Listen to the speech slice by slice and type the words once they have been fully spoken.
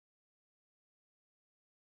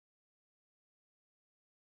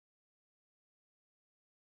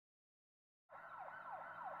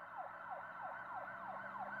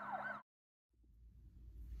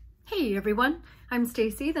Hey everyone, I'm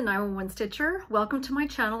Stacy, the 911 Stitcher. Welcome to my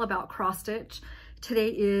channel about cross stitch. Today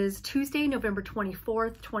is Tuesday, November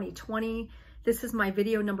 24th, 2020. This is my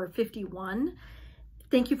video number 51.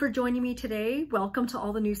 Thank you for joining me today. Welcome to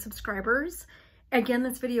all the new subscribers. Again,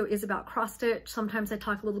 this video is about cross stitch. Sometimes I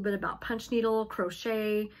talk a little bit about punch needle,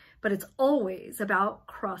 crochet, but it's always about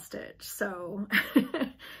cross stitch. So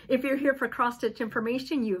if you're here for cross stitch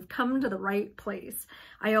information, you've come to the right place.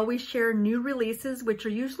 I always share new releases, which are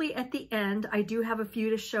usually at the end. I do have a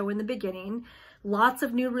few to show in the beginning. Lots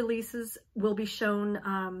of new releases will be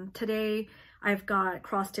shown today. I've got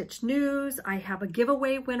cross stitch news. I have a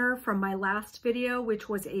giveaway winner from my last video, which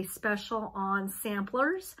was a special on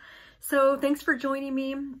samplers. So thanks for joining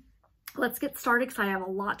me. Let's get started because I have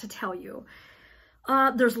a lot to tell you.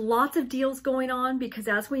 There's lots of deals going on because,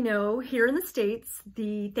 as we know, here in the States,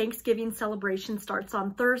 the Thanksgiving celebration starts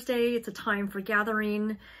on Thursday. It's a time for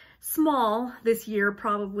gathering, small this year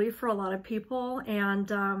probably for a lot of people,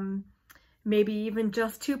 and maybe even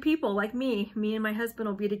just two people like me. Me and my husband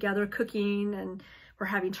will be together cooking, and we're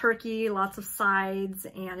having turkey, lots of sides,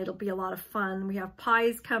 and it'll be a lot of fun. We have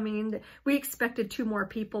pies coming. We expected 2 more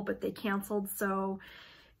people, but they canceled, so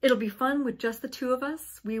it'll be fun with just the 2 of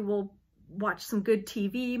us. We will watch some good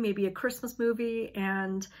TV, maybe a Christmas movie,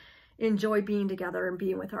 and enjoy being together and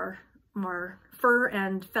being with our fur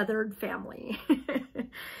and feathered family.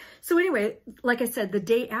 So anyway, like I said, the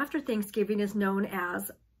day after Thanksgiving is known as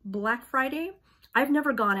Black Friday. I've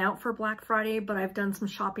never gone out for Black Friday, but I've done some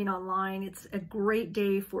shopping online. It's a great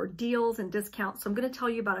day for deals and discounts. So I'm going to tell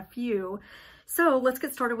you about a few. So let's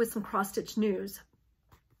get started with some cross stitch news.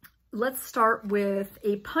 Let's start with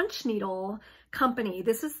a punch needle company.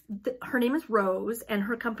 Her name is Rose, and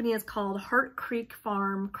her company is called Heart Creek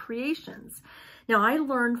Farm Creations. Now, I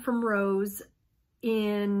learned from Rose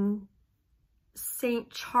in St.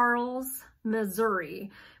 Charles, Missouri,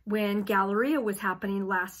 when Galleria was happening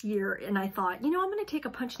last year, and I thought, you know, I'm going to take a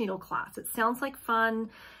punch needle class. It sounds like fun.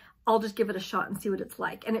 I'll just give it a shot and see what it's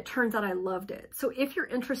like. And it turns out I loved it. So if you're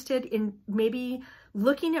interested in maybe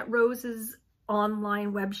looking at Rose's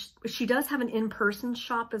online web, she does have an in-person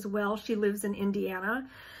shop as well. She lives in Indiana.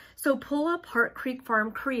 So pull up Heart Creek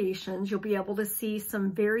Farm Creations. You'll be able to see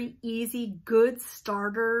some very easy, good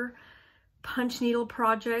starter punch needle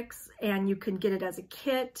projects, and you can get it as a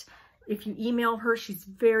kit. If you email her, she's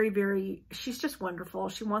she's just wonderful.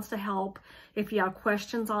 She wants to help. If you have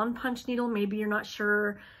questions on punch needle, maybe you're not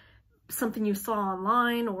sure, something you saw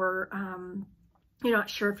online, or you're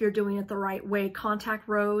not sure if you're doing it the right way, contact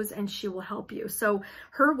Rose and she will help you. So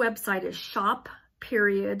her website is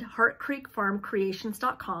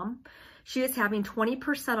shop.heartcreekfarmcreations.com. She is having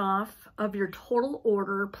 20% off of your total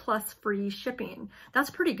order plus free shipping.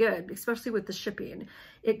 That's pretty good, especially with the shipping.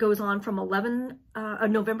 It goes on from November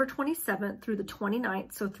 27th through the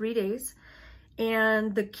 29th, so 3 days.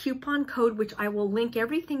 And the coupon code, which I will link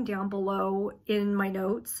everything down below in my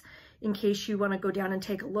notes, in case you want to go down and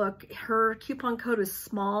take a look. Her coupon code is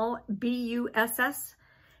small, BUSS,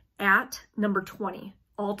 at number 20,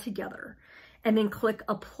 all together. And then click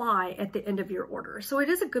apply at the end of your order. So it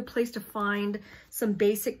is a good place to find some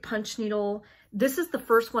basic punch needle. This is the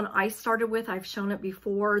first one I started with. I've shown it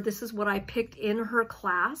before. This is what I picked in her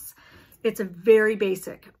class. It's a very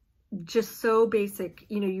basic, just so basic.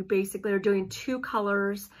 You know, you basically are doing 2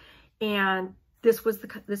 colors, and this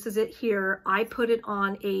is it here. I put it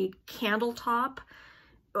on a candle top,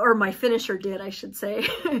 or my finisher did, I should say.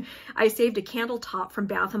 I saved a candle top from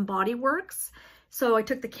Bath and Body Works. So I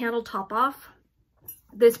took the candle top off.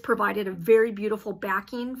 This provided a very beautiful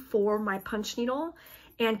backing for my punch needle,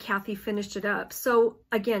 and Kathy finished it up. So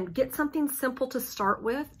again, get something simple to start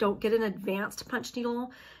with. Don't get an advanced punch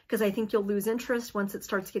needle, because I think you'll lose interest once it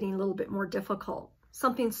starts getting a little bit more difficult.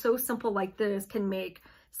 Something so simple like this can make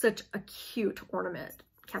such a cute ornament.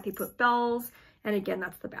 Kathy put bells, and again,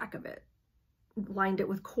 that's the back of it. Lined it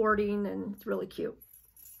with cording, and it's really cute.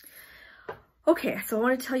 Okay, so I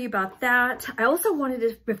want to tell you about that. I also wanted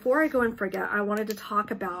to, before I go and forget, I wanted to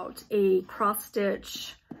talk about a cross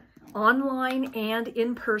stitch online and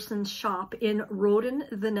in-person shop in Roden,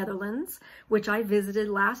 the Netherlands, which I visited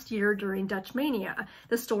last year during Dutch Mania.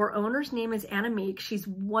 The store owner's name is Annemiek. She's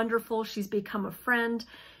wonderful. She's become a friend.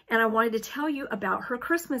 And I wanted to tell you about her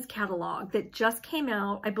Christmas catalog that just came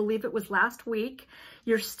out. I believe it was last week.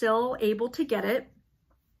 You're still able to get it.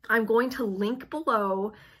 I'm going to link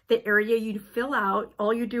below the area you fill out.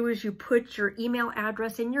 All you do is you put your email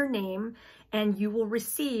address and your name, and you will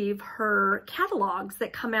receive her catalogs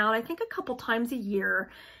that come out, I think, a couple times a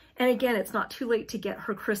year. And again, it's not too late to get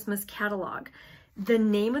her Christmas catalog. The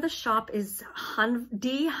name of the shop is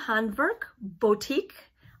Die Handwerk Boetiek.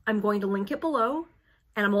 I'm going to link it below.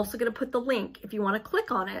 And I'm also going to put the link if you want to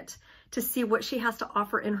click on it to see what she has to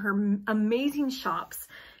offer in her amazing shops.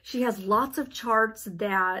 She has lots of charts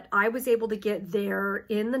that I was able to get there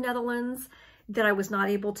in the Netherlands that I was not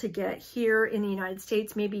able to get here in the United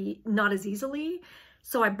States, maybe not as easily.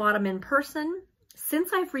 So I bought them in person.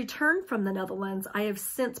 Since I've returned from the Netherlands, I have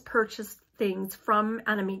since purchased things from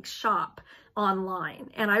Annemiek's shop online,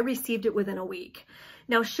 and I received it within a week.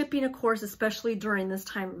 Now, shipping, of course, especially during this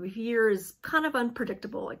time of year, is kind of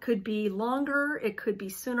unpredictable. It could be longer, it could be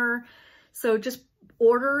sooner. So just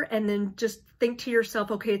order and then just think to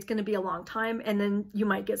yourself, okay, it's going to be a long time, and then you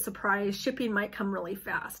might get surprised. Shipping might come really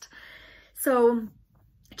fast. So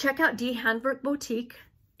check out Die Handwerk Boetiek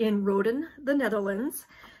in Roden, the Netherlands.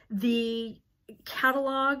 The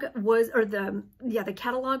catalog was, the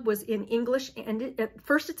catalog was in English, and at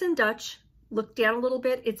first it's in Dutch. Look down a little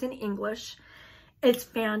bit, it's in English. It's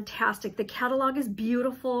fantastic. The catalog is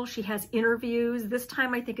beautiful. She has interviews. This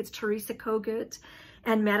time I think it's Teresa Kogut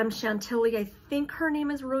and Madame Chantilly. I think her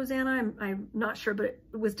name is Rosanna. I'm not sure, but it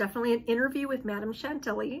was definitely an interview with Madame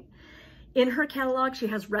Chantilly. In her catalog, she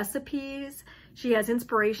has recipes. She has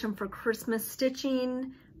inspiration for Christmas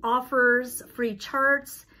stitching, offers, free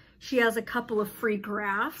charts. She has a couple of free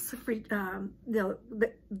graphs, free the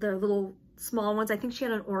little small ones. I think she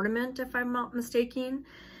had an ornament, if I'm not mistaken.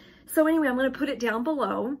 So anyway, I'm going to put it down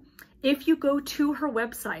below. If you go to her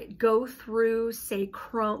website, go through, say,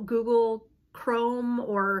 Google Chrome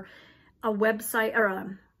or a website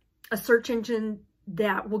or a search engine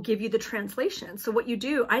that will give you the translation. So what you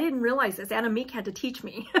do, I didn't realize this. Annemiek had to teach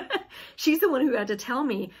me. She's the one who had to tell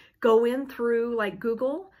me, go in through like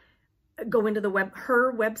Google, go into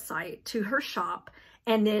her website to her shop,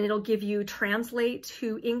 and then it'll give you translate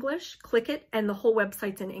to English, click it, and the whole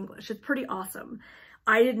website's in English. It's pretty awesome.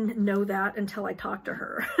 I didn't know that until I talked to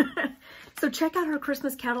her. So check out her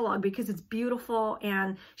Christmas catalog because it's beautiful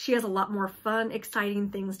and she has a lot more fun, exciting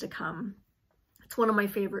things to come. It's one of my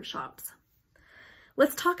favorite shops.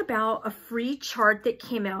 Let's talk about a free chart that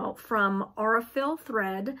came out from Aurifil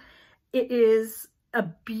Thread. It is a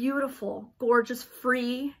beautiful, gorgeous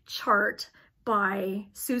free chart by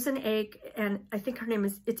Susan Ake, and I think her name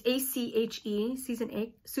is, it's A-C-H-E, Susan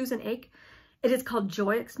Ake. It is called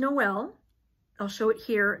Joyeux Noel. I'll show it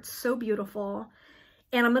here. It's so beautiful.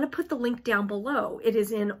 And I'm going to put the link down below. It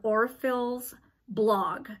is in Aurifil's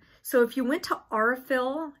blog. So if you went to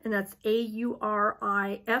Aurifil, and that's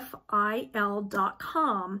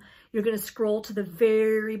AURIFIL.com, you're going to scroll to the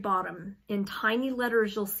very bottom. In tiny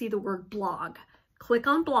letters, you'll see the word blog. Click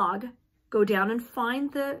on blog, go down and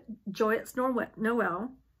find the Joyeux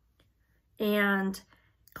Noel, and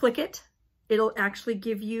click it. It'll actually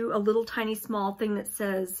give you a little tiny small thing that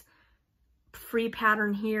says free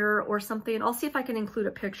pattern here or something. I'll see if I can include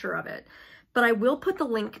a picture of it, but I will put the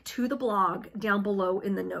link to the blog down below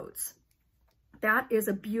in the notes. That is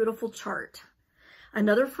a beautiful chart.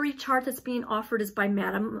 Another free chart that's being offered is by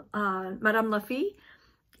Madame Laffy.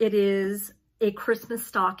 It is a Christmas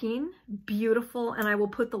stocking, beautiful, and I will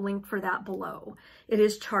put the link for that below. It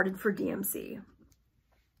is charted for DMC.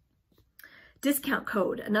 Discount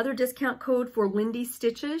code, another discount code for Lindy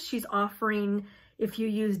Stitches. She's offering, if you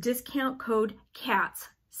use discount code CATS,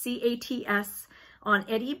 C-A-T-S, on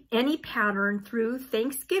any pattern through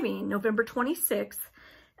Thanksgiving, November 26th.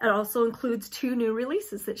 It also includes 2 new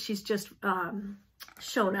releases that she's just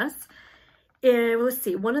shown us. And let's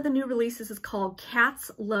see, one of the new releases is called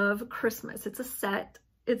Cats Love Christmas. It's a set.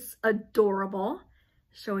 It's adorable.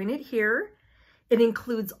 Showing it here. It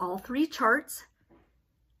includes all 3 charts,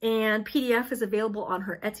 and PDF is available on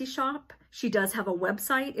her Etsy shop. She does have a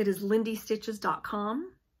website. It is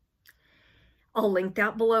lindystitches.com. I'll link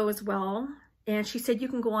that below as well. And she said you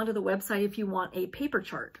can go onto the website if you want a paper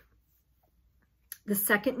chart. The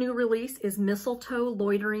second new release is Mistletoe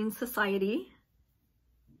Loitering Society.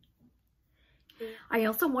 I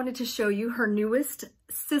also wanted to show you her newest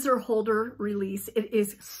scissor holder release. It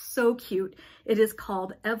is so cute. It is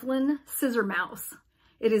called Evelyn Scissor Mouse.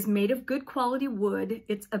 It is made of good quality wood.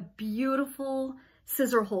 It's a beautiful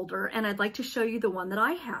scissor holder, and I'd like to show you the one that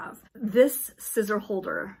I have. This scissor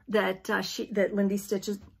holder that Lindy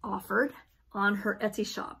Stitches offered on her Etsy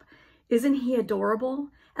shop. Isn't he adorable?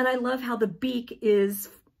 And I love how the beak is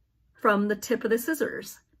from the tip of the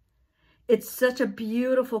scissors. It's such a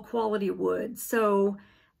beautiful quality wood. So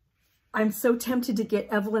I'm so tempted to get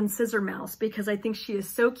Evelyn Scissor Mouse because I think she is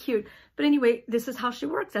so cute. But anyway, this is how she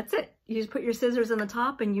works. That's it. You just put your scissors in the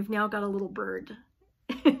top and you've now got a little bird.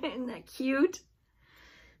 Isn't that cute?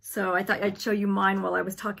 So I thought I'd show you mine while I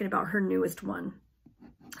was talking about her newest one.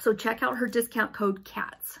 So check out her discount code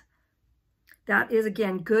CATS. That is,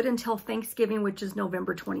 again, good until Thanksgiving, which is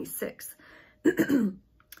November 26th.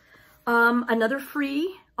 Another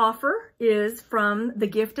free offer is from the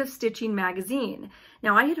Gift of Stitching magazine.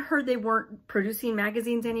 Now, I had heard they weren't producing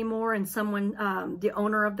magazines anymore, and someone, the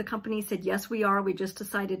owner of the company said, yes, we are. We just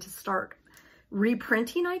decided to start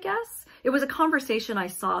reprinting, I guess. It was a conversation I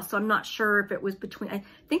saw, so I'm not sure if it was between, I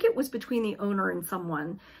think it was between the owner and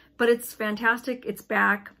someone, but it's fantastic. It's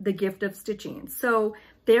back, the Gift of Stitching. So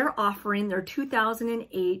they're offering their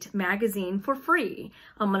 2008 magazine for free.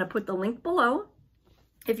 I'm going to put the link below.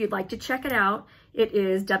 If you'd like to check it out, it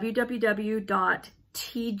is www.tgosm,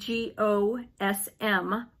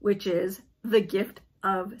 which is the Gift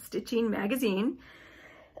of Stitching magazine,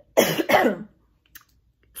 /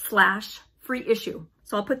 free issue.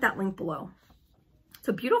 So I'll put that link below. It's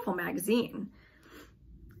a beautiful magazine.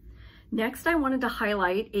 Next, I wanted to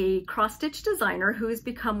highlight a cross-stitch designer who has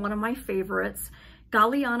become one of my favorites,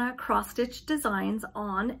 Galliana Cross Stitch Designs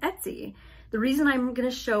on Etsy. The reason I'm going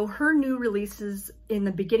to show her new releases in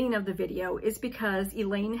the beginning of the video is because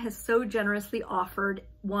Elaine has so generously offered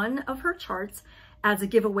one of her charts as a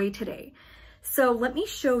giveaway today. So let me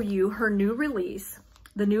show you her new release.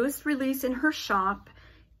 The newest release in her shop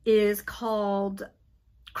is called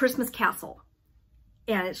Christmas Castle,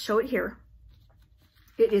 and show it here.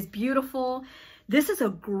 It is beautiful. This is a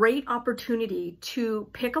great opportunity to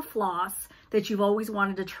pick a floss that you've always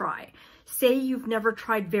wanted to try. Say you've never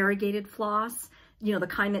tried variegated floss, you know, the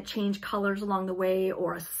kind that change colors along the way,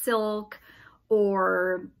 or a silk,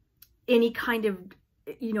 or any kind of,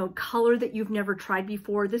 you know, color that you've never tried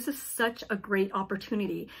before. This is such a great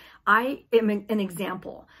opportunity. I am an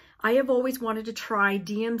example. I have always wanted to try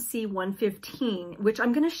DMC 115, which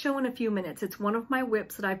I'm going to show in a few minutes. It's one of my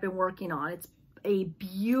whips that I've been working on. It's a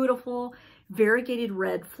beautiful variegated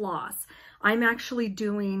red floss. I'm actually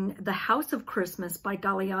doing The House of Christmas by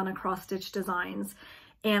Galliana Cross Stitch Designs,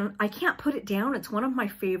 and I can't put it down. It's one of my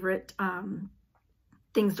favorite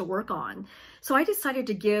things to work on. So I decided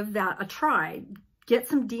to give that a try. Get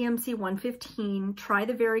some DMC 115, try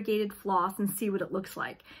the variegated floss and see what it looks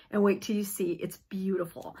like. And wait till you see, it's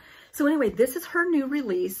beautiful. So anyway, this is her new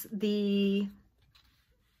release.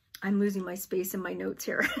 I'm losing my space in my notes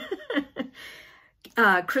here.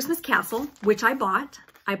 Christmas Castle, which I bought.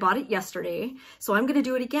 I bought it yesterday. So I'm going to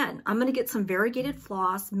do it again. I'm going to get some variegated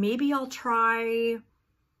floss. Maybe I'll try,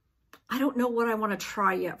 I don't know what I want to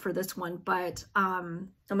try yet for this one, but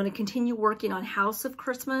I'm going to continue working on House of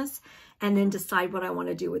Christmas and then decide what I want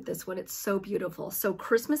to do with this one. It's so beautiful. So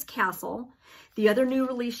Christmas Castle. The other new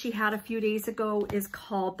release she had a few days ago is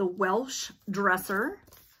called the Welsh Dresser.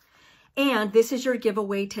 And this is your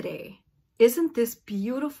giveaway today. Isn't this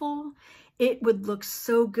beautiful? It would look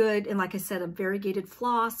so good in, like I said, a variegated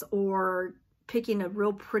floss, or picking a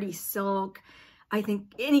real pretty silk. I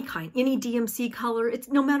think any kind, any DMC color, it's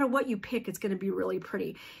no matter what you pick, it's going to be really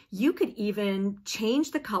pretty. You could even change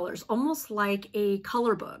the colors, almost like a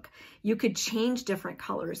color book. You could change different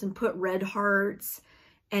colors and put red hearts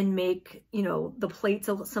and make, you know, the plates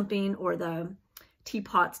of something, or the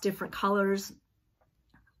teapots different colors.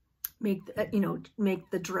 Make, you know, make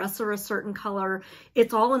the dresser a certain color.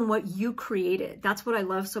 It's all in what you created. That's what I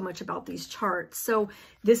love so much about these charts. So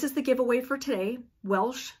this is the giveaway for today.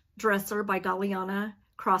 Welsh Dresser by Galliana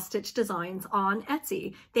Cross Stitch Designs on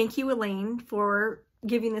Etsy. Thank you, Elaine, for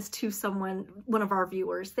giving this to one of our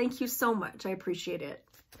viewers. Thank you so much. I appreciate it.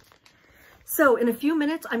 So in a few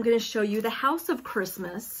minutes, I'm going to show you the House of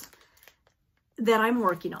Christmas that I'm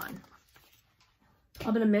working on.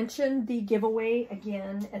 I'm going to mention the giveaway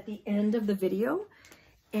again at the end of the video,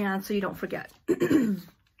 and so you don't forget.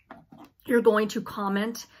 You're going to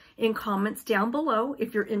comment in comments down below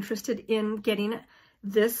if you're interested in getting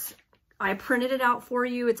this. I printed it out for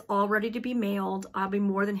you. It's all ready to be mailed. I'll be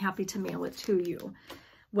more than happy to mail it to you.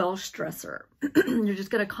 Welsh Dresser. You're just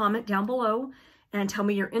going to comment down below and tell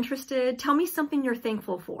me you're interested. Tell me something you're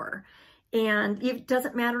thankful for. And it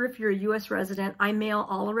doesn't matter if you're a U.S. resident. I mail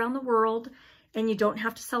all around the world. And you don't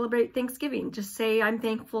have to celebrate Thanksgiving. Just say, I'm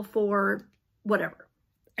thankful for whatever.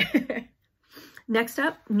 Next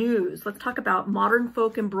up, news. Let's talk about Modern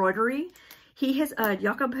Folk Embroidery.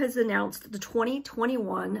 Jakob has announced the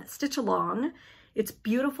 2021 Stitch Along. It's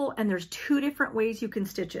beautiful, and there's 2 different ways you can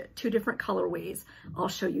stitch it, 2 different colorways. I'll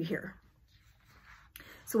show you here.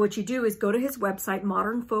 So what you do is go to his website,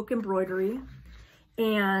 Modern Folk Embroidery,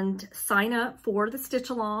 and sign up for the Stitch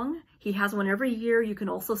Along. He has one every year. You can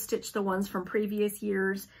also stitch the ones from previous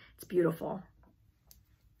years. It's beautiful.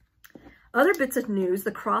 Other bits of news,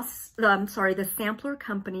 the sampler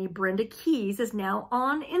company, Brenda Keys, is now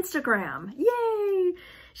on Instagram. Yay!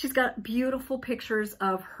 She's got beautiful pictures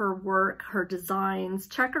of her work, her designs.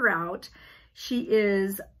 Check her out. She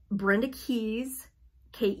is Brenda Keys,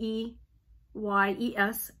 Keys.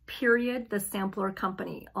 period, the Sampler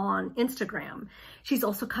Company on Instagram. She's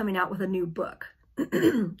also coming out with a new book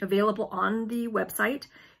available on the website.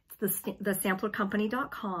 It's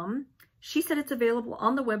thesamplercompany.com. She said it's available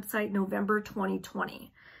on the website November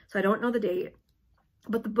 2020. So I don't know the date,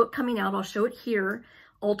 but the book coming out, I'll show it here,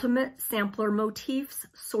 Ultimate Sampler Motifs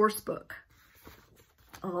Source Book.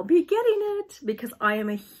 I'll be getting it because I am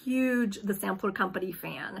a huge The Sampler Company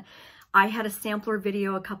fan. I had a sampler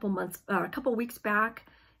video a couple weeks back,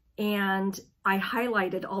 and I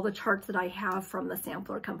highlighted all the charts that I have from The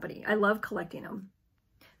Sampler Company. I love collecting them.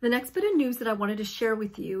 The next bit of news that I wanted to share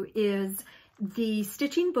with you is the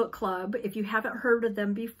Stitching Book Club. If you haven't heard of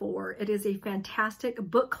them before, it is a fantastic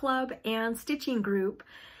book club and stitching group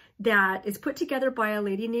that is put together by a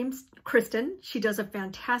lady named Kristen. She does a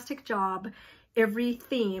fantastic job. Every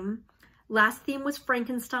theme, last theme was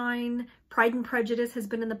Frankenstein, Pride and Prejudice has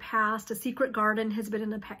been in the past, A Secret Garden has been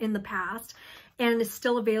in the past, and is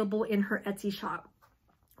still available in her Etsy shop.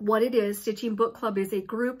 What it is, Stitching Book Club is a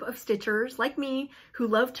group of stitchers like me who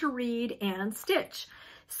love to read and stitch.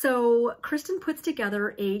 So Kristen puts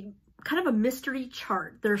together a kind of a mystery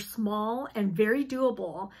chart. They're small and very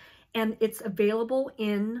doable, and it's available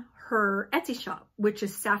in her Etsy shop, which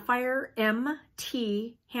is Sapphire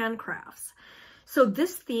MT Handcrafts. So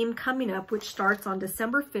this theme coming up, which starts on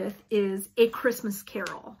December 5th, is A Christmas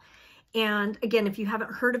Carol. And again, if you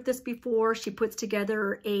haven't heard of this before, she puts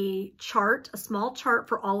together a chart, a small chart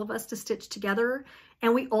for all of us to stitch together.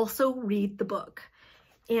 And we also read the book.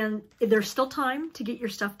 And there's still time to get your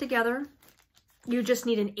stuff together. You just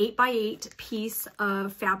need an 8x8 piece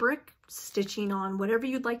of fabric, stitching on whatever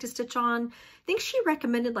you'd like to stitch on. I think she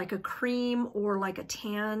recommended like a cream or like a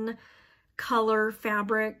tan color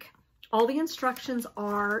fabric. All the instructions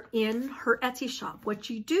are in her Etsy shop. What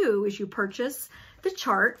you do is you purchase the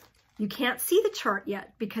chart. You can't see the chart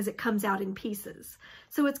yet because it comes out in pieces.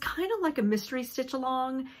 So it's kind of like a mystery stitch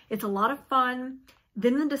along. It's a lot of fun.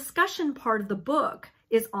 Then the discussion part of the book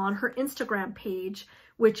is on her Instagram page,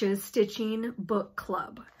 which is Stitching Book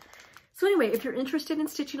Club. So anyway, if you're interested in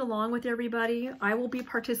stitching along with everybody, I will be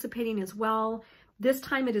participating as well. This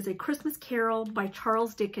time it is A Christmas Carol by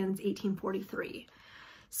Charles Dickens, 1843.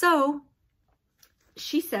 So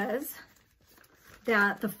she says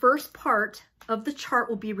that the first part of the chart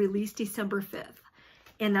will be released December 5th.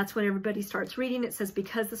 And that's when everybody starts reading. It says,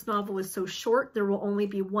 because this novel is so short, there will only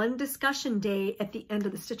be one discussion day at the end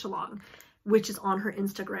of the stitch along, which is on her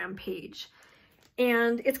Instagram page.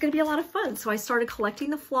 And it's going to be a lot of fun. So I started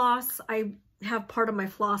collecting the floss. I have part of my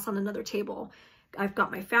floss on another table. I've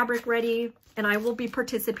got my fabric ready, and I will be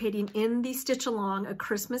participating in the stitch along, A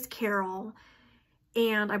Christmas Carol.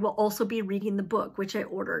 And I will also be reading the book, which I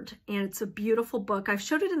ordered. And it's a beautiful book. I've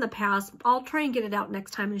showed it in the past. I'll try and get it out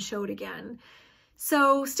next time and show it again.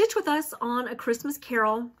 So stitch with us on A Christmas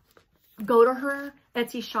Carol. Go to her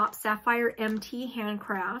Etsy shop, Sapphire MT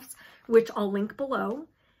Handcrafts, which I'll link below.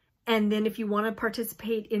 And then if you want to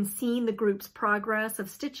participate in seeing the group's progress of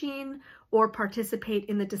stitching or participate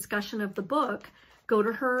in the discussion of the book, go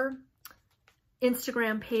to her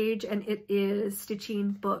Instagram page, and it is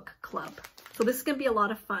Stitching Book Club. So this is going to be a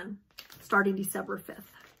lot of fun starting December 5th.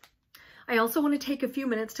 I also want to take a few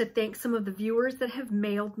minutes to thank some of the viewers that have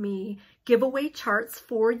mailed me giveaway charts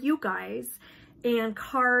for you guys and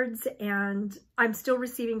cards, and I'm still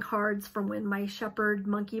receiving cards from when my shepherd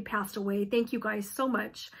monkey passed away. Thank you guys so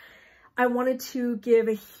much. I wanted to give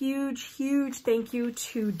a huge, huge thank you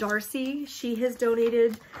to Darcy. She has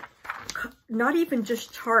donated not even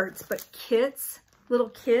just charts, but kits, little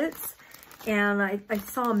kits. And I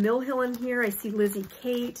saw Mill Hill in here. I see Lizzie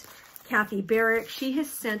Kate, Kathy Barrick. She has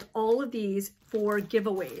sent all of these for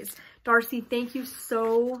giveaways. Darcy, thank you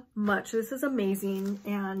so much. This is amazing.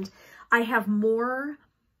 And I have more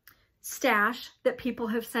stash that people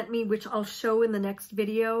have sent me, which I'll show in the next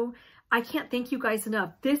video. I can't thank you guys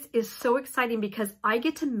enough. This is so exciting because I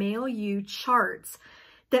get to mail you charts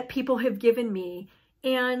that people have given me.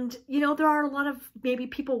 And, you know, there are a lot of maybe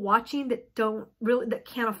people watching that that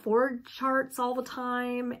can't afford charts all the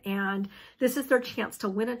time. And this is their chance to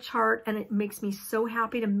win a chart. And it makes me so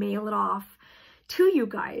happy to mail it off to you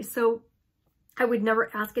guys. So I would never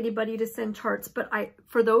ask anybody to send charts, but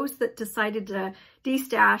for those that decided to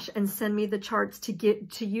destash and send me the charts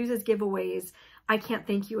to use as giveaways, I can't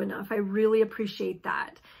thank you enough. I really appreciate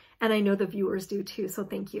that. And I know the viewers do too. So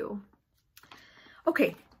thank you.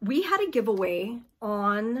 Okay. We had a giveaway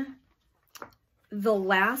on the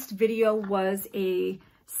last video was a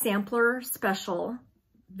sampler special,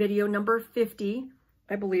 video number 50,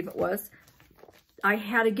 I believe it was. I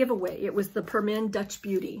had a giveaway. It was the Permin Dutch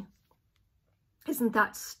Beauty. Isn't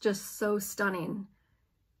that just so stunning?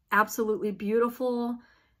 absolutely beautiful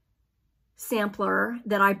sampler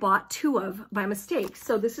that I bought 2 of by mistake.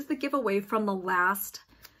 So this is the giveaway from the last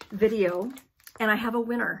video, and I have a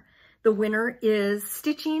winner. The winner is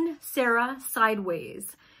Stitching Sarah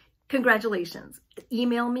Sideways. Congratulations.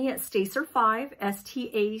 Email me at stacer5,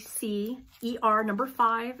 S-T-A-C-E-R number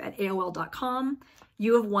 5 at AOL.com.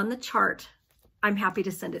 You have won the chart. I'm happy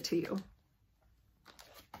to send it to you.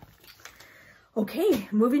 Okay,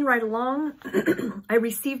 moving right along. I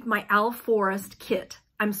received my Owl Forest kit.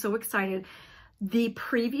 I'm so excited. The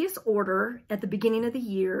previous order at the beginning of the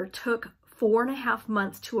year took 4.5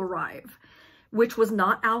 months to arrive, which was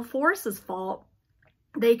not Owl Forest's fault.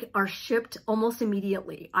 They are shipped almost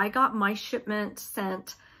immediately. I got my shipment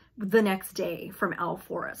sent the next day from Owl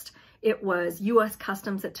Forest. It was US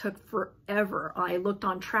Customs that took forever. I looked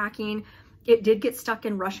on tracking. It did get stuck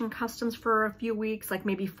in Russian Customs for a few weeks, like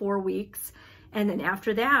maybe 4 weeks. And then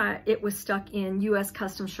after that, it was stuck in US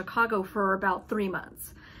Customs Chicago for about 3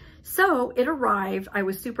 months. So it arrived. I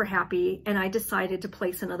was super happy, and I decided to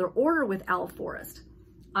place another order with Owl Forest.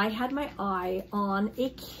 I had my eye on a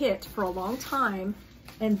kit for a long time,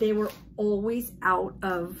 and they were always out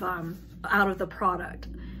of the product.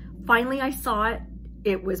 Finally, I saw it.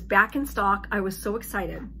 It was back in stock. I was so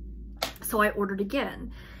excited. So I ordered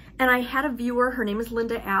again. And I had a viewer, her name is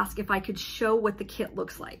Linda, ask if I could show what the kit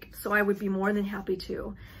looks like. So I would be more than happy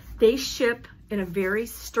to. They ship in a very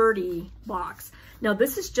sturdy box. Now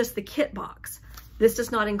this is just the kit box. This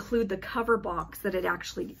does not include the cover box that it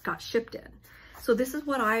actually got shipped in. So this is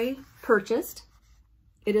what I purchased.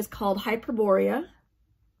 It is called Hyperborea.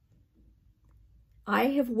 I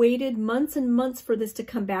have waited months and months for this to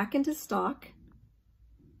come back into stock,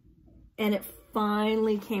 and it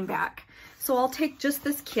finally came back. So I'll take just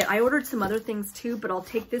this kit. I ordered some other things too, but I'll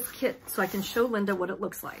take this kit so I can show Linda what it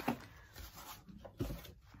looks like.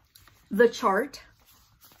 The chart.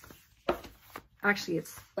 Actually,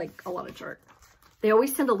 it's like a lot of chart. They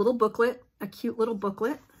always send a little booklet, a cute little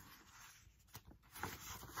booklet.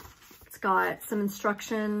 It's got some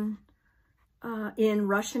instruction in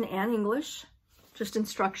Russian and English. Just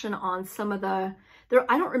instruction on some of the,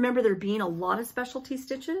 I don't remember there being a lot of specialty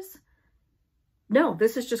stitches. No,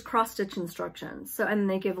 this is just cross stitch instructions. So, and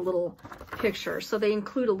they give a little picture. So they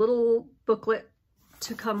include a little booklet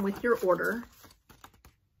to come with your order.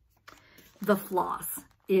 The floss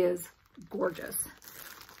is gorgeous.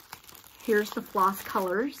 Here's the floss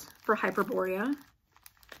colors for Hyperborea.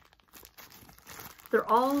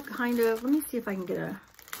 They're all kind of, let me see if I can get a,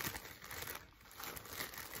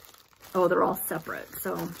 oh, they're all separate.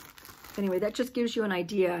 So anyway, that just gives you an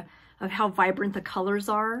idea of how vibrant the colors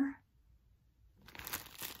are.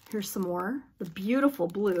 Here's some more. The beautiful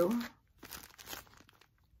blue.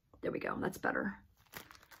 There we go. That's better.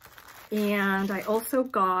 And I also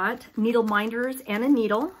got needle minders and a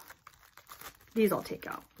needle. These I'll take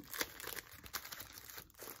out.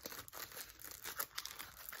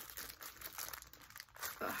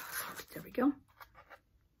 There we go.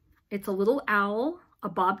 It's a little owl, a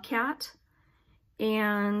bobcat,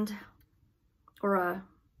 and, or a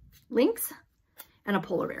lynx, and a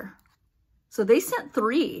polar bear. So they sent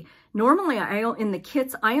 3. Normally in the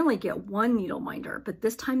kits, I only get 1 needle minder, but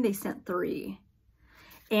this time they sent 3.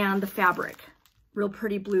 And the fabric, real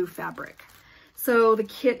pretty blue fabric. So the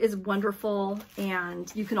kit is wonderful,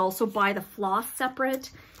 and you can also buy the floss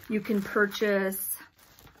separate. You can purchase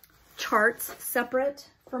charts separate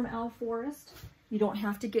from Owl Forest. You don't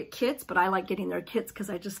have to get kits, but I like getting their kits because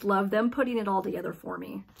I just love them putting it all together for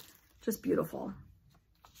me. Just beautiful.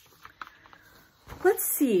 Let's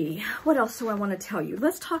see, what else do I want to tell you?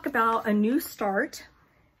 Let's talk about a new start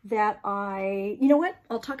that you know what?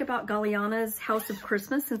 I'll talk about Galliana's House of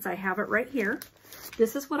Christmas since I have it right here.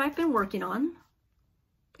 This is what I've been working on.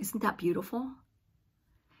 Isn't that beautiful?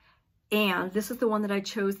 And this is the one that I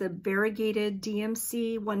chose, the variegated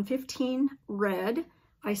DMC 115 red.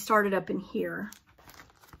 I started up in here.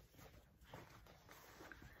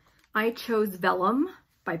 I chose Vellum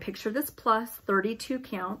by Picture This Plus, 32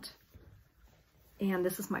 count. And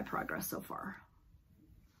this is my progress so far.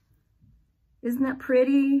 Isn't that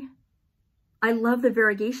pretty? I love the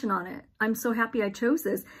variegation on it. I'm so happy I chose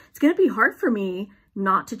this. It's gonna be hard for me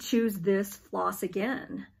not to choose this floss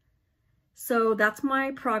again. So that's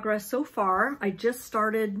my progress so far. I just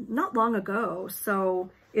started not long ago,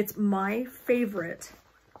 so it's my favorite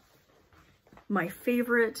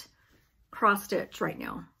cross stitch right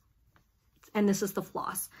now. And this is the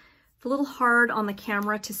floss. It's a little hard on the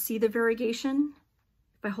camera to see the variegation.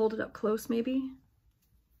 If I hold it up close, maybe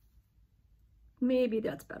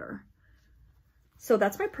that's better. So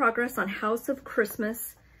that's my progress on House of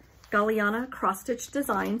Christmas Galliana cross stitch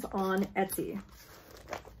designs on Etsy.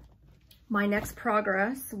 my next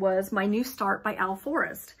progress was my New Start by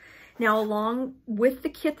Forest. Now, along with the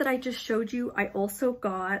kit that I just showed you, I also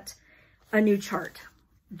got a new chart.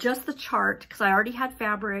 Just the chart, because I already had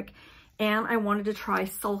fabric, and I wanted to try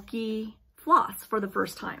sulky floss for the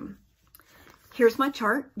first time. Here's my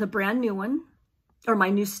chart, the brand new one, or my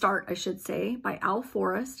New Start, I should say, by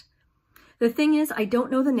Forest. The thing is, I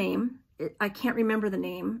don't know the name. I can't remember the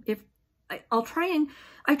name. I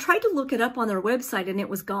tried to look it up on their website and it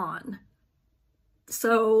was gone.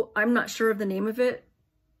 So I'm not sure of the name of it.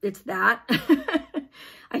 It's that.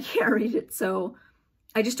 I can't read it, so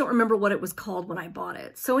I just don't remember what it was called when I bought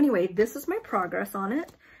it. So anyway, this is my progress on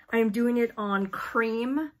it. I am doing it on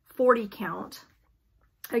cream 40 count.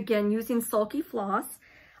 Again, using sulky floss.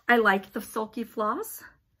 I like the sulky floss.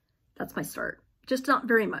 That's my start. Just not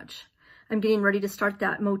very much. I'm getting ready to start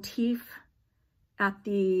that motif at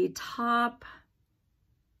the top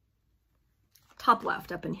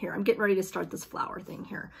left up in here. I'm getting ready to start this flower thing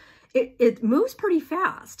here. It moves pretty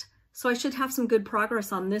fast, so I should have some good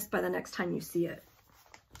progress on this by the next time you see it.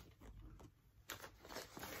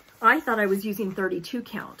 I thought I was using 32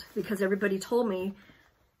 count because everybody told me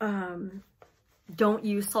don't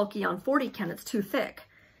use sulky on 40 count, it's too thick.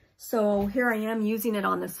 So here I am using it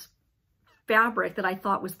on this fabric that I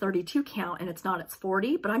thought was 32 count, and it's not, it's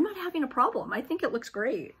 40, but I'm not having a problem. I think it looks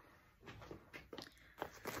great.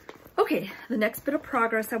 Okay, the next bit of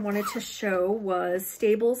progress I wanted to show was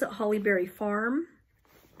stables at Hollyberry Farm.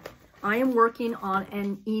 I am working on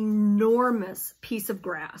an enormous piece of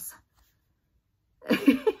grass.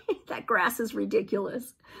 That grass is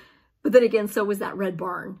ridiculous. But then again, so was that red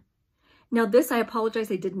barn. Now this, I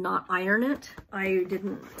apologize, I did not iron it. I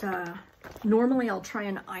didn't, normally I'll try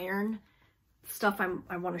and iron stuff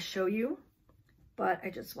I want to show you, but I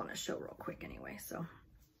just want to show real quick anyway. So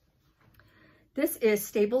this is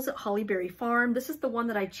Stables at Hollyberry Farm. This is the one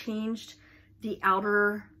that I changed the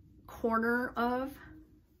outer corner of.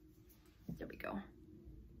 There we go.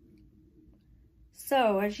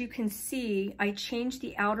 So as you can see, I changed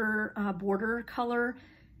the outer border color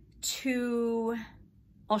to,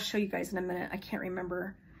 I'll show you guys in a minute, I can't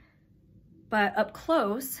remember. But up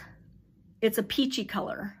close, it's a peachy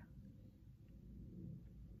color.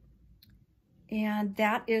 And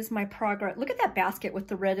that is my progress. Look at that basket with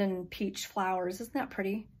the red and peach flowers. Isn't that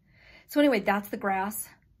pretty? So anyway, that's the grass.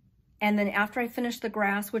 And then after I finish the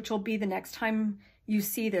grass, which will be the next time you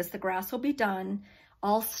see this, the grass will be done.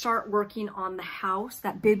 I'll start working on the house,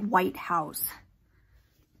 that big white house.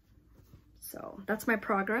 So that's my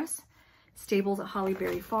progress. Stables at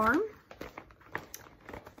Hollyberry Farm.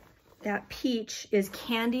 That peach is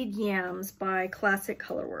Candied Yams by Classic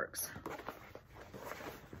Colorworks.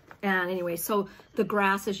 And anyway, so the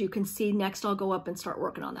grass, as you can see, next I'll go up and start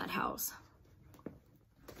working on that house.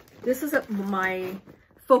 This is my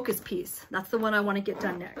focus piece. That's the one I want to get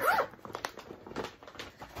done next.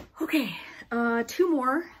 Okay, two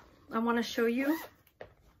more I want to show you.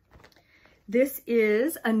 This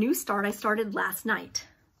is a new start I started last night.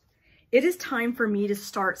 It is time for me to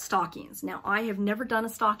start stockings. Now, I have never done a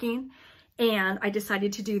stocking, and I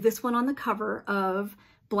decided to do this one on the cover of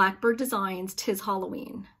Blackbird Designs' 'Tis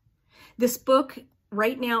Halloween. This book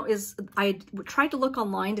right now is, I tried to look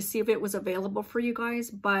online to see if it was available for you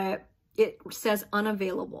guys, but it says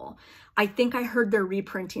unavailable. I think I heard they're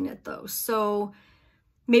reprinting it though. So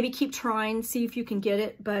maybe keep trying, see if you can get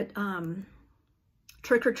it. But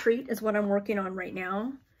Trick or Treat is what I'm working on right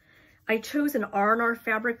now. I chose an R&R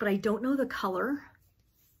fabric, but I don't know the color.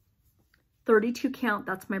 32 count,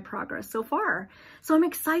 that's my progress so far. So I'm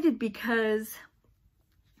excited because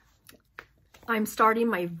I'm starting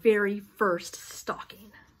my very first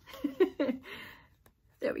stocking.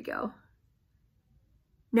 There we go.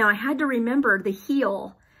 Now I had to remember the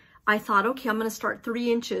heel. I thought, okay, I'm going to start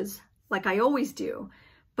 3 inches like I always do.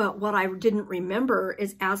 But what I didn't remember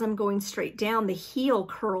is as I'm going straight down, the heel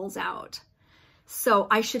curls out. So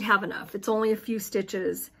I should have enough. It's only a few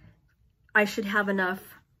stitches. I should have enough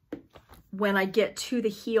when I get to the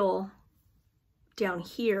heel down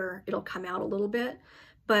here. It'll come out a little bit.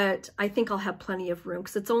 But I think I'll have plenty of room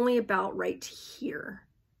because it's only about right here.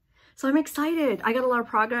 So I'm excited. I got a lot of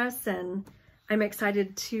progress and I'm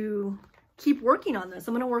excited to keep working on this.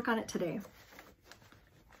 I'm going to work on it today.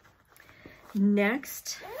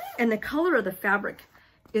 Next, and the color of the fabric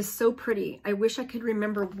is so pretty. I wish I could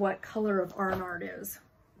remember what color of R&R it is.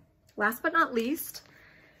 Last but not least,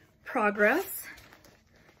 progress.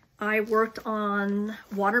 I worked on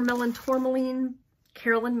Watermelon Tourmaline,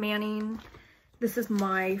 Carolyn Manning. This is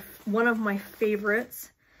one of my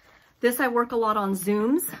favorites. This I work a lot on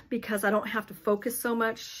zooms because I don't have to focus so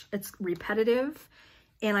much. It's repetitive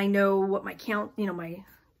and I know what my count, you know,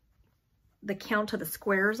 the count of the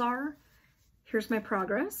squares are. Here's my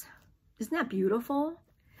progress. Isn't that beautiful?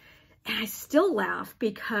 And I still laugh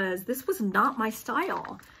because this was not my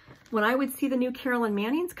style. When I would see the new Carolyn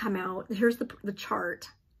Mannings come out, here's the chart.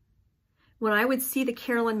 When I would see the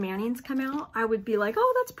Carolyn Mannings come out, I would be like,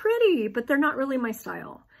 oh, that's pretty, but they're not really my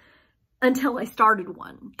style. Until I started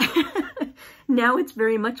one. Now it's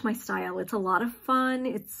very much my style. It's a lot of fun.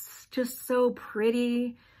 It's just so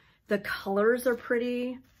pretty. The colors are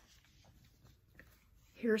pretty.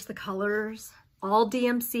 Here's the colors. All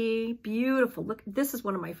DMC. Beautiful. Look, this is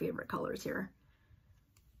one of my favorite colors here.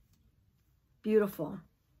 Beautiful.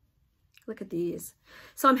 Look at these.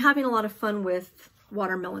 So I'm having a lot of fun with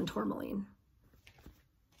watermelon tourmaline.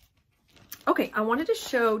 Okay, I wanted to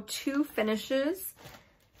show two finishes.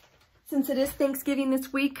 Since it is Thanksgiving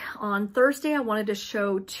this week, on Thursday, I wanted to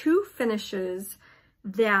show two finishes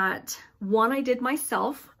that one I did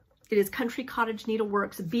myself. It is Country Cottage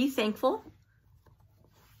Needleworks Be Thankful.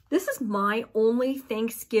 This is my only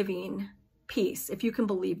Thanksgiving piece, if you can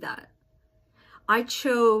believe that. I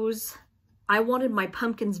wanted my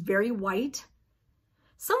pumpkins very white.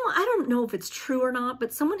 I don't know if it's true or not,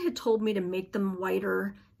 but someone had told me to make them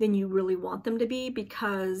whiter than you really want them to be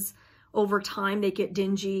because over time they get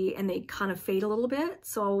dingy and they kind of fade a little bit.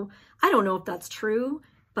 So I don't know if that's true,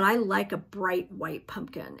 but I like a bright white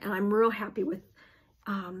pumpkin and I'm real happy with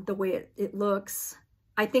the way it looks.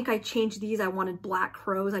 I think I changed these. I wanted black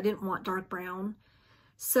crows. I didn't want dark brown.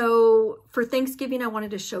 So for Thanksgiving, I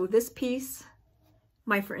wanted to show this piece.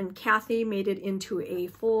 My friend Kathy made it into a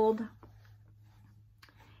fold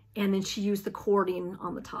and then she used the cording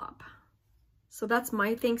on the top. So that's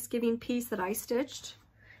my Thanksgiving piece that I stitched.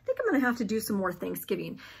 I think I'm gonna have to do some more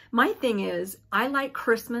Thanksgiving. My thing is, I like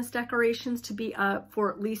Christmas decorations to be up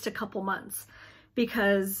for at least a couple months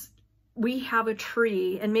because we have a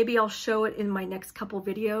tree, and maybe I'll show it in my next couple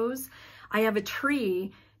videos. I have a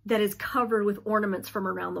tree that is covered with ornaments from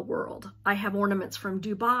around the world. I have ornaments from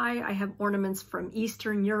Dubai, I have ornaments from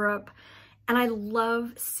Eastern Europe, and I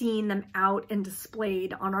love seeing them out and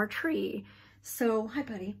displayed on our tree. So, hi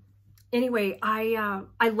buddy. Anyway, I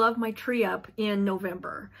love my tree up in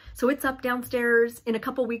November. So it's up downstairs. In a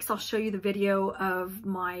couple weeks, I'll show you the video of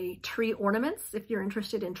my tree ornaments. If you're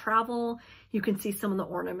interested in travel, you can see some of the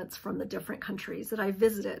ornaments from the different countries that I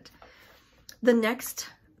visited. The next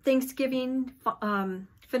Thanksgiving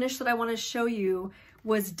finish that I want to show you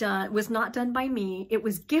was not done by me. It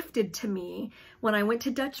was gifted to me when I went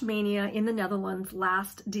to Dutch Mania in the Netherlands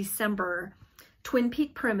last December. Twin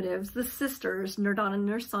Peak Primitives, the sisters, Nuit and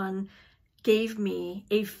their son, gave me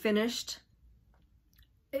a finished,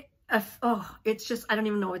 it's just, I don't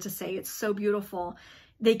even know what to say. It's so beautiful.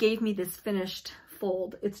 They gave me this finished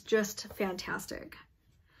fold. It's just fantastic.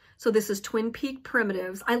 So this is Twin Peak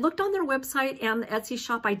Primitives. I looked on their website and the Etsy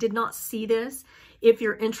shop. I did not see this. If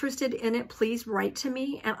you're interested in it, please write to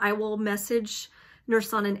me and I will message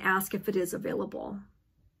Nursan and ask if it is available.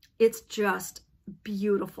 It's just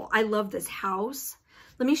beautiful. I love this house.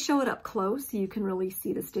 Let me show it up close so you can really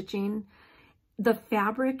see the stitching. The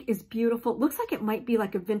fabric is beautiful. It looks like it might be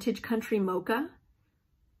like a vintage country mocha.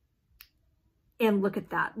 And look at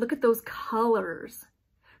that. Look at those colors.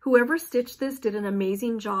 Whoever stitched this did an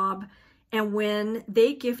amazing job. And when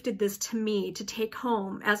they gifted this to me to take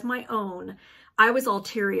home as my own, I was all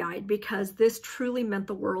teary-eyed because this truly meant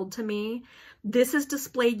the world to me. This is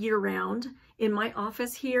displayed year-round in my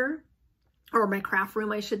office here, or my craft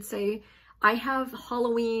room, I should say. I have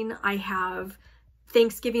Halloween, I have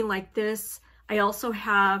Thanksgiving like this. I also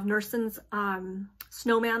have Nursen's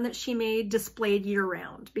snowman that she made displayed year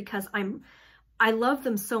round because I love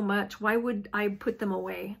them so much. Why would I put them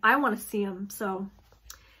away? I want to see them. So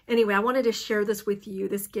anyway, I wanted to share this with you,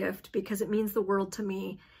 this gift, because it means the world to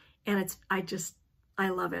me. And I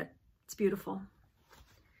love it. It's beautiful.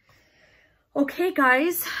 Okay,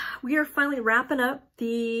 guys, we are finally wrapping up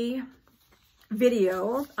the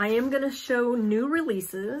video. I am going to show new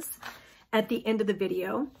releases at the end of the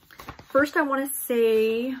video. First, I want to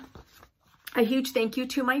say a huge thank you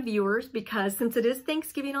to my viewers because since it is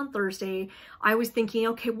Thanksgiving on Thursday, I was thinking,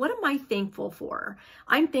 okay, what am I thankful for?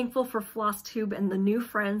 I'm thankful for Flosstube and the new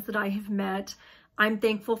friends that I have met. I'm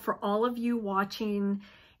thankful for all of you watching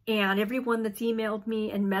and everyone that's emailed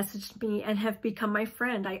me and messaged me and have become my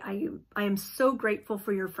friend. I am so grateful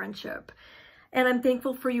for your friendship. And I'm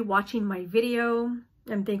thankful for you watching my video.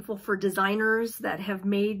 I'm thankful for designers that have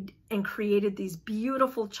made and created these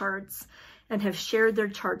beautiful charts and have shared their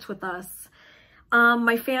charts with us.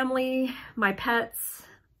 My family, my pets,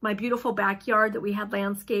 my beautiful backyard that we had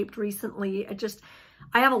landscaped recently.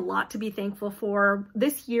 I have a lot to be thankful for.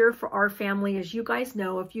 This year for our family, as you guys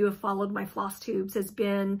know, if you have followed my floss tubes, has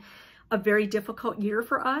been a very difficult year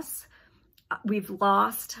for us. We've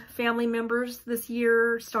lost family members this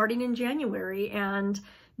year starting in January, and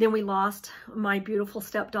then we lost my beautiful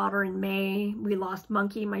stepdaughter in May. We lost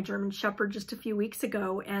Monkey, my German Shepherd, just a few weeks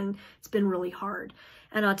ago, and it's been really hard.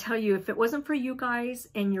 And I'll tell you, if it wasn't for you guys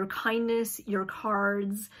and your kindness, your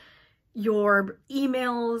cards, your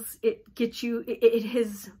emails, it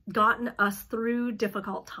has gotten us through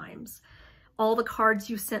difficult times. All the cards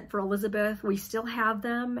you sent for Elizabeth, we still have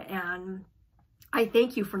them, and I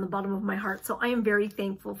thank you from the bottom of my heart. So I am very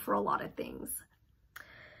thankful for a lot of things.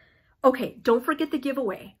 Okay, don't forget the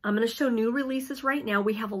giveaway. I'm going to show new releases right now.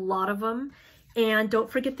 We have a lot of them. And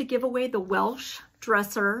don't forget the giveaway, the Welsh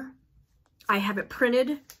dresser. I have it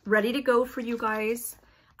printed, ready to go for you guys.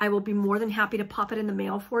 I will be more than happy to pop it in the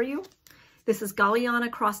mail for you. This is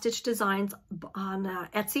Galliana Cross Stitch Designs on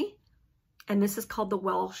Etsy. And this is called the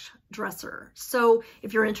Welsh dresser. So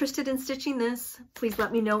if you're interested in stitching this, please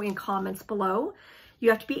let me know in comments below. You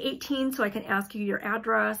have to be 18 so I can ask you your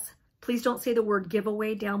address. Please don't say the word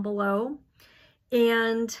giveaway down below.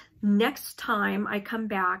 And next time I come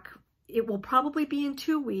back, it will probably be in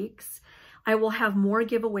 2 weeks. I will have more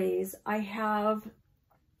giveaways. I have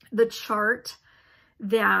the chart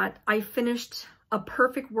that I finished, A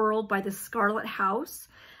Perfect World by the Scarlet House.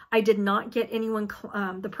 I did not get anyone,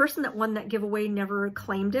 the person that won that giveaway never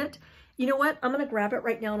claimed it. You know what? I'm going to grab it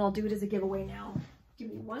right now and I'll do it as a giveaway now. Give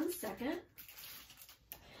me 1 second.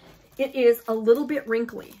 It is a little bit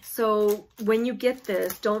wrinkly. So when you get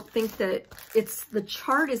this, don't think that the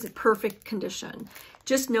chart is in perfect condition.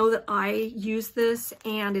 Just know that I use this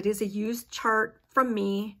and it is a used chart from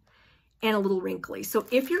me and a little wrinkly. So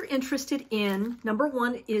if you're interested in, number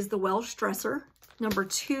 1 is the Welsh dresser. Number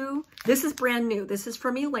 2, this is brand new. This is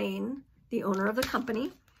from Elaine, the owner of the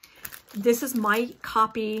company. This is my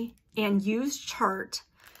copy and used chart.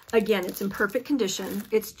 Again, it's in perfect condition.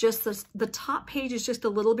 It's just the top page is just a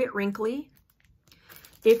little bit wrinkly.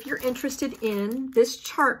 If you're interested in this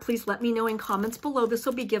chart, please let me know in comments below. This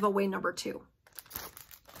will be giveaway number 2.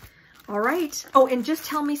 All right. Oh, and just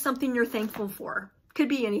tell me something you're thankful for. Could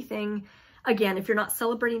be anything. Again, if you're not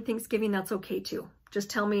celebrating Thanksgiving, that's okay too. Just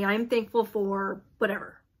tell me I'm thankful for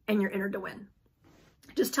whatever, and you're entered to win.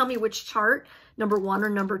 Just tell me which chart, number 1 or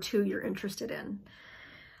number 2, you're interested in.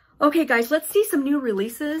 Okay, guys, let's see some new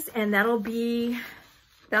releases, and that'll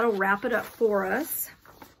wrap it up for us.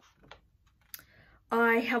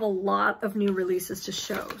 I have a lot of new releases to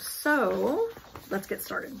show, so let's get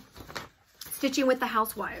started. Stitching with the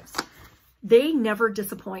Housewives. They never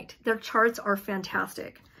disappoint. Their charts are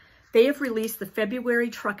fantastic. They have released the February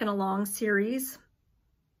Truckin' Along series.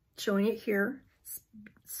 Showing it here.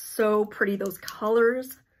 So pretty. Those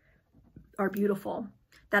colors are beautiful.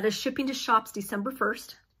 That is shipping to shops December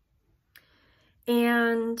 1st.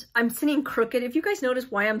 And I'm sitting crooked. If you guys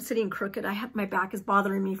notice why I'm sitting crooked, my back is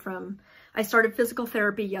bothering me I started physical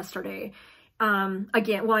therapy yesterday.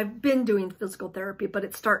 Again, well, I've been doing physical therapy, but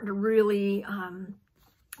it's starting to really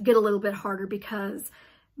get a little bit harder because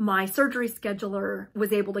my surgery scheduler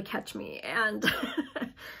was able to catch me, and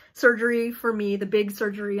surgery for me, the big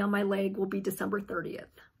surgery on my leg, will be December 30th.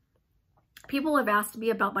 People have asked me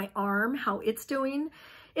about my arm, how it's doing.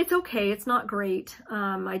 It's okay. It's not great.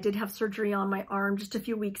 I did have surgery on my arm just a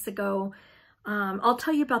few weeks ago. I'll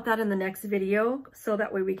tell you about that in the next video, so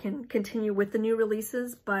that way we can continue with the new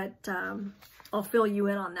releases, but I'll fill you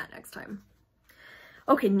in on that next time.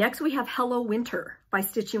 Okay, next we have Hello Winter by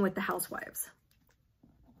Stitching with the Housewives.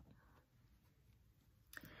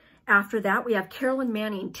 After that, we have Carolyn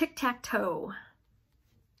Manning, Tic Tac Toe.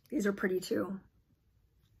 These are pretty too.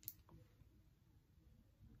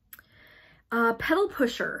 Pedal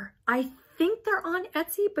Pusher. I think they're on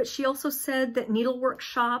Etsy, but she also said that needlework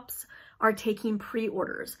shops are taking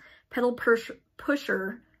pre-orders. Pedal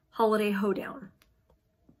Pusher Holiday Hoedown.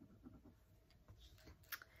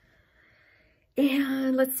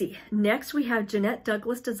 And let's see. Next, we have Jeanette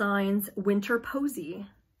Douglas Designs Winter Posy.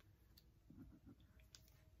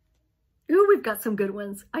 Ooh, we've got some good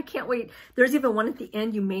ones. I can't wait. There's even one at the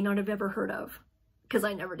end you may not have ever heard of, because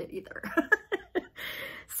I never did either.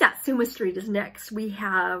 Satsuma Street is next. We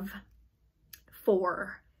have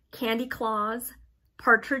 4. Candy Claus,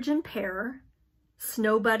 Partridge and Pear,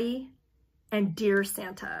 Snow Buddy, and Dear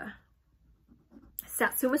Santa.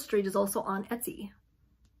 Satsuma Street is also on Etsy.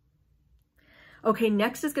 Okay,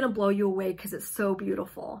 next is going to blow you away because it's so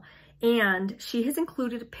beautiful. And she has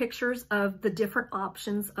included pictures of the different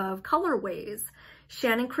options of colorways.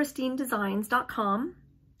 ShannonChristineDesigns.com,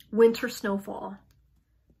 Winter Snowfall.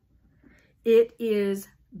 It is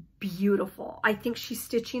beautiful. I think she's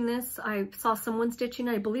stitching this. I saw someone stitching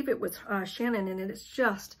it. I believe it was Shannon, and it is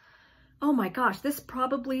just, Oh my gosh, this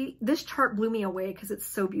chart blew me away because it's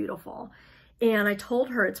so beautiful. And I told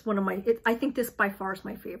her it's one of my, I think this by far is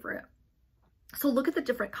my favorite. So look at the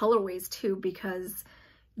different colorways too, because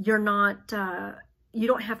you're not, you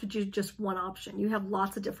don't have to do just one option. You have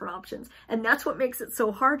lots of different options. And that's what makes it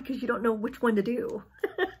so hard, because you don't know which one to do.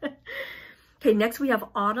 Okay, next we have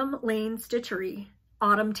Autumn Lane Stitchery,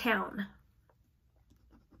 Autumn Town.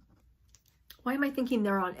 Why am I thinking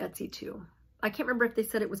they're on Etsy too? I can't remember if they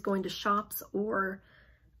said it was going to shops or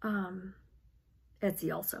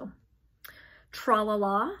Etsy also.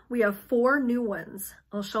 Tra-la-la, we have 4 new ones.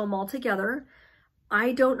 I'll show them all together.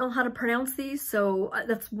 I don't know how to pronounce these, so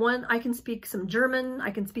that's one. I can speak some German,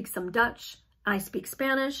 I can speak some Dutch, I speak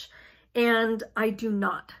Spanish, and I do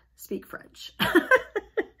not speak French.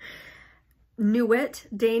 Nuit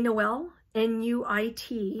de Noel,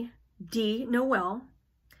 N-U-I-T-D Noel,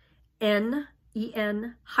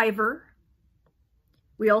 N-E-N Hiver.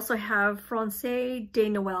 We also have Français de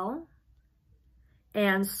Noel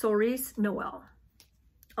and Souris Noel.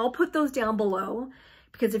 I'll put those down below,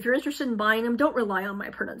 because if you're interested in buying them, don't rely on my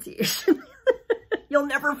pronunciation. You'll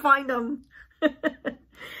never find them.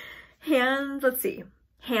 Let's see.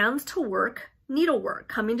 Hands to Work, Needlework,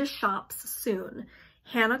 coming to shops soon.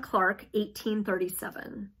 Hannah Clark,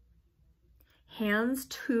 1837. Hands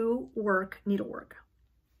to Work, Needlework.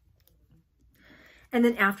 And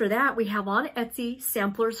then after that, we have on Etsy,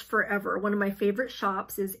 Samplers Forever. One of my favorite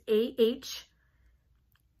shops is A.H.,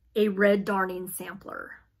 a red darning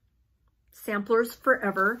sampler. Samplers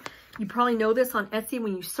Forever. You probably know this on Etsy.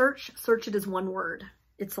 When you search it as one word.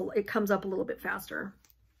 It comes up a little bit faster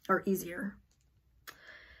or easier.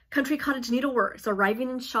 Country Cottage Needleworks, arriving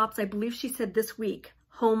in shops, I believe she said this week.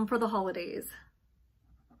 Home for the holidays.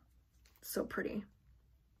 So pretty.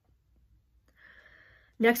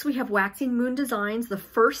 Next, we have Waxing Moon Designs, the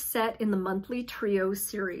first set in the monthly trio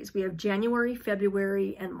series. We have January,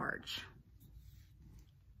 February, and March.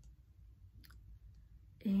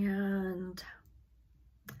 And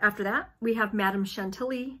after that, we have Madame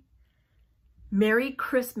Chantilly, Merry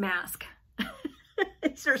Christmas Mask.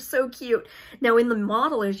 These are so cute. Now in the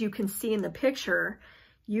model, as you can see in the picture,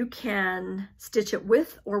 you can stitch it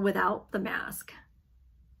with or without the mask.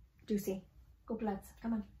 Juicy, go Platz,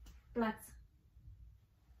 come on, Platz.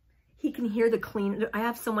 He can hear the clean. I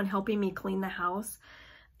have someone helping me clean the house,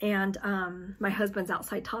 and my husband's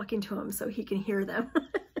outside talking to him, so he can hear them.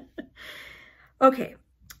 Okay,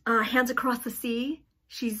 Hands Across the Sea.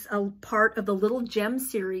 She's a part of the Little Gem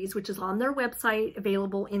series, which is on their website,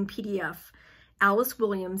 available in PDF. Alice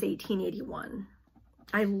Williams, 1881.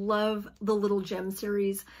 I love the Little Gem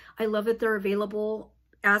series. I love that they're available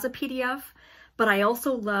as a PDF, but I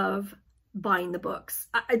also love buying the books.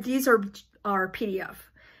 These are PDF,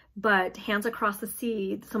 but Hands Across the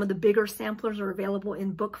Sea, some of the bigger samplers are available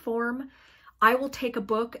in book form. I will take a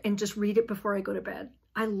book and just read it before I go to bed.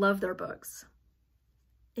 I love their books.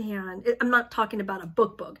 And I'm not talking about a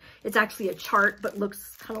book. It's actually a chart, but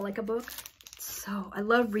looks kind of like a book. So I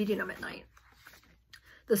love reading them at night.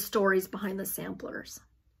 The stories behind the samplers.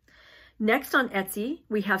 Next on Etsy,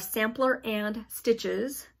 we have Sampler and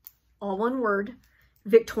Stitches, all one word,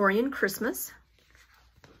 Victorian Christmas.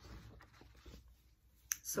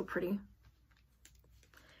 So pretty.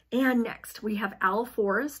 And next, we have Owl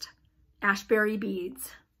Forest, Ashberry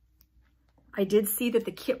Beads. I did see that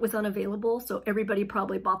the kit was unavailable, so everybody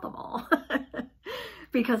probably bought them all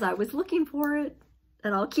because I was looking for it,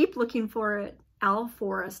 and I'll keep looking for it. Owl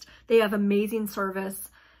Forest. They have amazing service.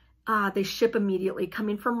 They ship immediately,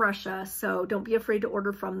 coming from Russia, so don't be afraid to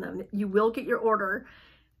order from them. You will get your order.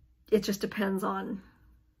 It just depends on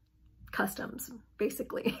customs,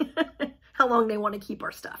 basically, how long they want to keep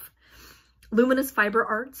our stuff. Luminous Fiber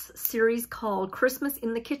Arts series called Christmas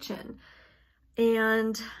in the Kitchen,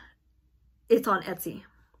 and it's on Etsy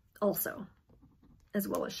also, as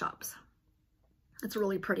well as shops. It's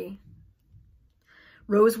really pretty.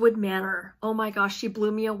 Rosewood Manor. Oh my gosh, she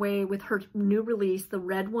blew me away with her new release, the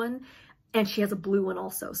red one, and she has a blue one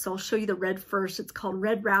also. So I'll show you the red first. It's called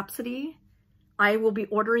Red Rhapsody. I will be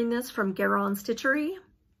ordering this from Garon Stitchery.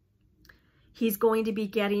 He's going to be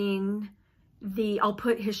getting I'll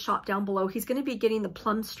put his shop down below. He's going to be getting the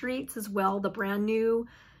Plum Streets as well, the brand new.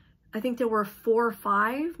 I think there were 4 or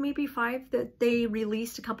 5, maybe 5 that they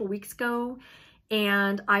released a couple weeks ago.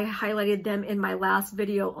 And I highlighted them in my last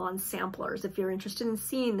video on samplers. If you're interested in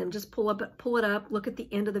seeing them, just pull it up, look at the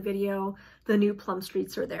end of the video. The new Plum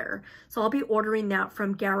Streets are there. So I'll be ordering that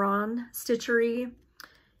from Garon Stitchery.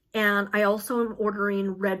 And I also am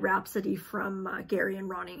ordering Red Rhapsody from Gary and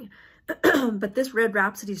Ronnie. But this Red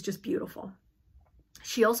Rhapsody is just beautiful.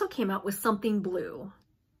 She also came out with Something Blue.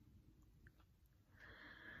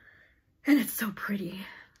 And it's so pretty.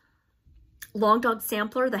 Long Dog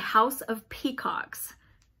Sampler, The House of Peacocks.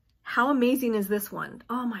 How amazing is this one?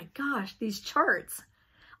 Oh my gosh, these charts.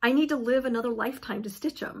 I need to live another lifetime to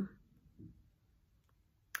stitch them.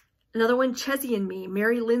 Another one, Chessie and Me,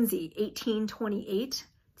 Mary Lindsay, 1828.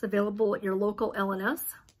 It's available at your local L&S.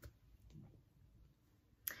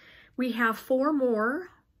 We have 4 more.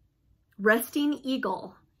 Resting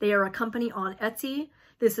Eagle. They are a company on Etsy.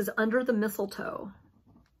 This is Under the Mistletoe.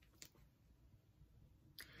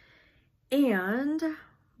 And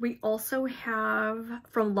we also have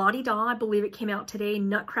from Lottie Da, I believe it came out today,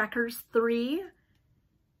 Nutcrackers 3,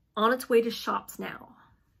 on its way to shops now.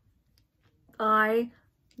 I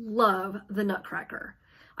love the Nutcracker.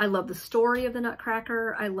 I love the story of the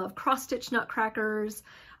Nutcracker. I love cross-stitch Nutcrackers.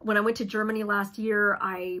 When I went to Germany last year,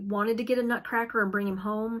 I wanted to get a Nutcracker and bring him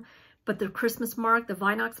home, but the Christmas market, the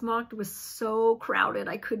Weihnachtsmarkt, was so crowded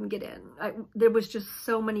I couldn't get in. There was just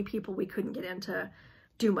so many people we couldn't get in to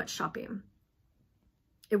do much shopping.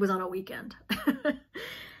 It was on a weekend.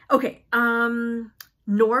 Okay,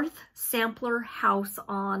 North Sampler House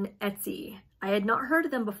on Etsy. I had not heard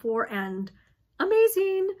of them before, and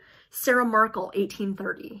amazing. Sarah Markle,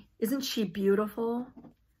 1830. Isn't she beautiful?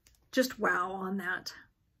 Just wow on that.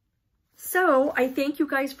 So I thank you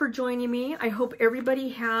guys for joining me. I hope everybody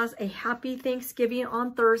has a happy Thanksgiving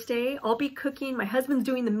on Thursday. I'll be cooking. My husband's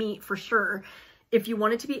doing the meat for sure. If you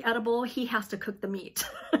want it to be edible, he has to cook the meat.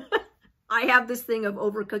 I have this thing of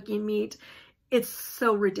overcooking meat. It's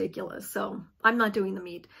so ridiculous. So I'm not doing the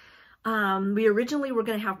meat. We originally were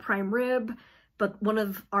going to have prime rib, but one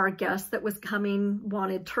of our guests that was coming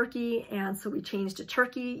wanted turkey, and so we changed to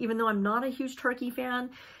turkey. Even though I'm not a huge turkey fan,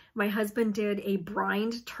 my husband did a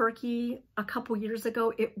brined turkey a couple years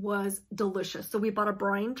ago. It was delicious. So we bought a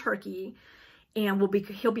brined turkey, and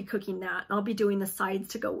he'll be cooking that. I'll be doing the sides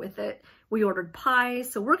to go with it. We ordered pie,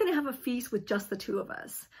 so we're going to have a feast with just the 2 of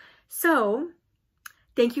us. So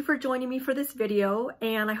thank you for joining me for this video,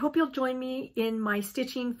 and I hope you'll join me in my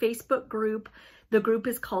stitching Facebook group. The group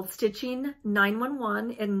is called Stitching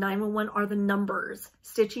 911, and 911 are the numbers,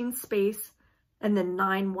 stitching space, and then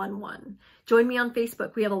 911. Join me on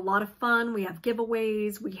Facebook. We have a lot of fun. We have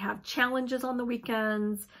giveaways. We have challenges on the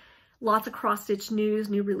weekends, lots of cross-stitch news,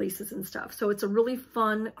 new releases and stuff. So it's a really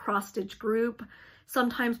fun cross-stitch group.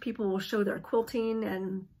 Sometimes people will show their quilting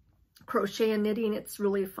and crochet and knitting. It's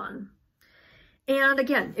really fun. And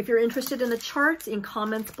again, if you're interested in the charts, in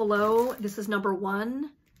comments below, this is number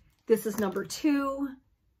 1. This is number 2,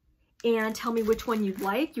 and tell me which one you'd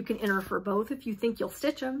like. You can enter for both if you think you'll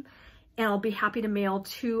stitch them, and I'll be happy to mail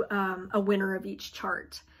to a winner of each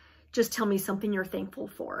chart. Just tell me something you're thankful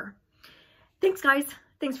for. Thanks, guys.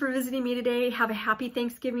 Thanks for visiting me today. Have a happy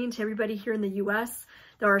Thanksgiving to everybody here in the U.S.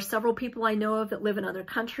 There are several people I know of that live in other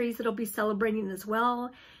countries that'll be celebrating as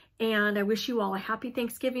well, and I wish you all a happy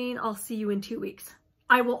Thanksgiving. I'll see you in 2 weeks.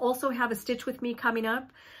 I will also have a Stitch With Me coming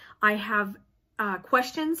up. I have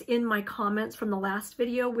questions in my comments from the last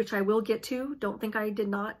video, which I will get to. Don't think I did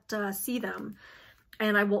not see them.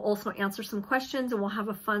 And I will also answer some questions, and we'll have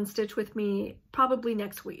a fun Stitch With Me probably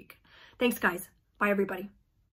next week. Thanks, guys. Bye, everybody.